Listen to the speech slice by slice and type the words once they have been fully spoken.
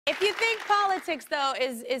If you think politics, though,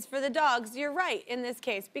 is for the dogs, you're right in this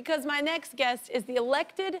case, because my next guest is the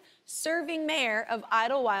elected serving mayor of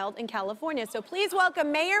Idlewild in California. So please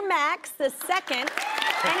welcome Mayor Max II and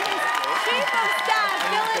his chief of staff,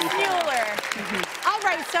 Phyllis Mueller. All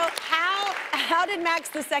right, so how did Max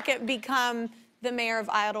II become the mayor of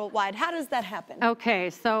Idlewild? How does that happen? Okay,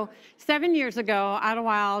 so 7 years ago,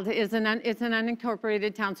 Idlewild is it's an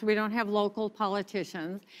unincorporated town, so we don't have local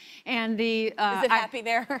politicians. And the is it happy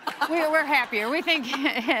there? we're happier. We think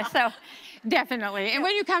so, definitely. And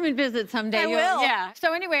when you come and visit someday, I will. Yeah.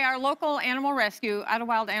 So anyway, our local animal rescue,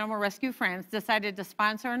 Idlewild Animal Rescue Friends, decided to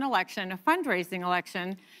sponsor an election, a fundraising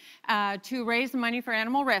election, to raise money for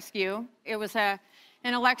animal rescue. It was an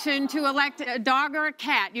election to elect a dog or a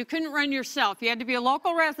cat. You couldn't run yourself. You had to be a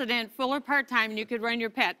local resident, full or part-time, and you could run your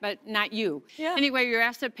pet, but not you. Yeah. Anyway, you're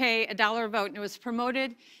asked to pay $1 a vote, and it was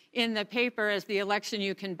promoted in the paper as the election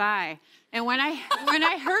you can buy. And when I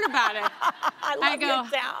heard about it, I go,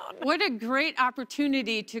 what a great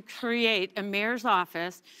opportunity to create a mayor's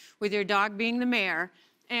office with your dog being the mayor.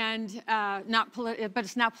 And but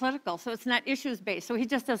it's not political, so it's not issues-based. So he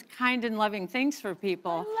just does kind and loving things for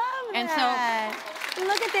people. I love and that. So,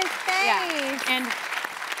 look at this face. Yeah, and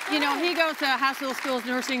you know, he goes to hospital, schools,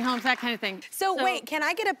 nursing homes, that kind of thing. So wait, can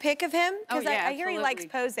I get a pic of him? Because I hear he likes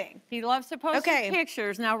posing. He loves to post his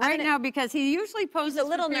pictures. Now, now, because he usually poses a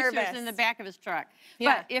little pictures nervous in the back of his truck.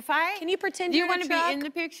 Yeah. But if I... Can you pretend do you're you want in to a truck? be in the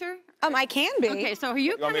picture? I can be. Okay, so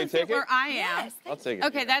you come and sit where I am. Yes, I'll take it.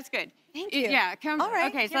 Okay, that's good. Thank you. Yeah, come. All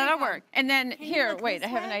right, okay, so that'll work. And then here, wait, I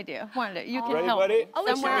have an idea. Wanda, you can help. Buddy?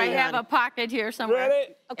 Somewhere I have a pocket here somewhere.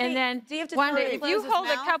 Ready? Okay. And then, do you have to Wanda, totally if you close his hold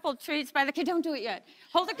a mouth? couple treats by the... Don't do it yet.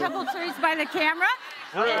 Hold a couple treats by the camera.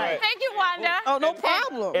 All right. Thank you, Wanda. Oh, no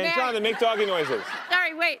problem. And Jonathan, make doggy noises.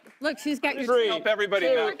 Sorry, wait. Look, she's got your Three. treat. Help everybody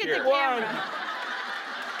Look back at here. the camera.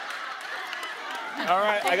 All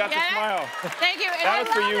right, I got the smile. Thank you. And That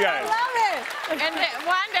was for you guys. I love it. And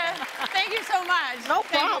Wanda, thank you so much. No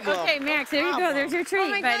Thank you. problem. Okay, Max, there you go. There's your treat, Oh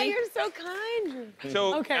my God, buddy. you're so kind.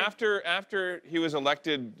 So after he was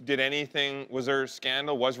elected, was there a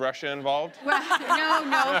scandal? Was Russia involved? Well,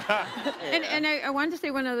 no. And I wanted to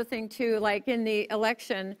say one other thing, too. Like in the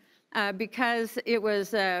election, because it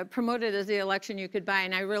was promoted as the election you could buy,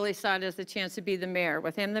 and I really saw it as a chance to be the mayor.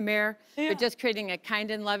 With him the mayor, but just creating a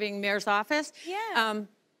kind and loving mayor's office. Yeah.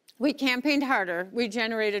 We campaigned harder. We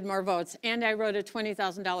generated more votes. And I wrote a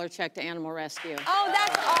 $20,000 check to Animal Rescue. Oh,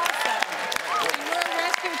 that's awesome. And we're a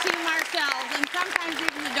rescue team ourselves, and sometimes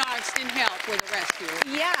even the dogs can help with the rescue.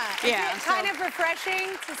 Yeah. Yeah, Is it kind of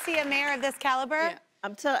refreshing to see a mayor of this caliber? Yeah.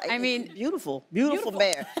 I'm telling you, I mean, beautiful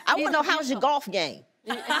mayor. I want to know, how's your golf game?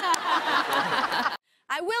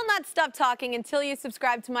 I will not stop talking until you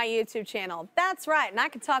subscribe to my YouTube channel. That's right, and I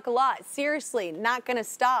can talk a lot. Seriously, not gonna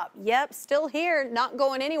stop. Yep, still here, not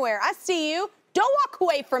going anywhere. I see you. Don't walk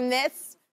away from this.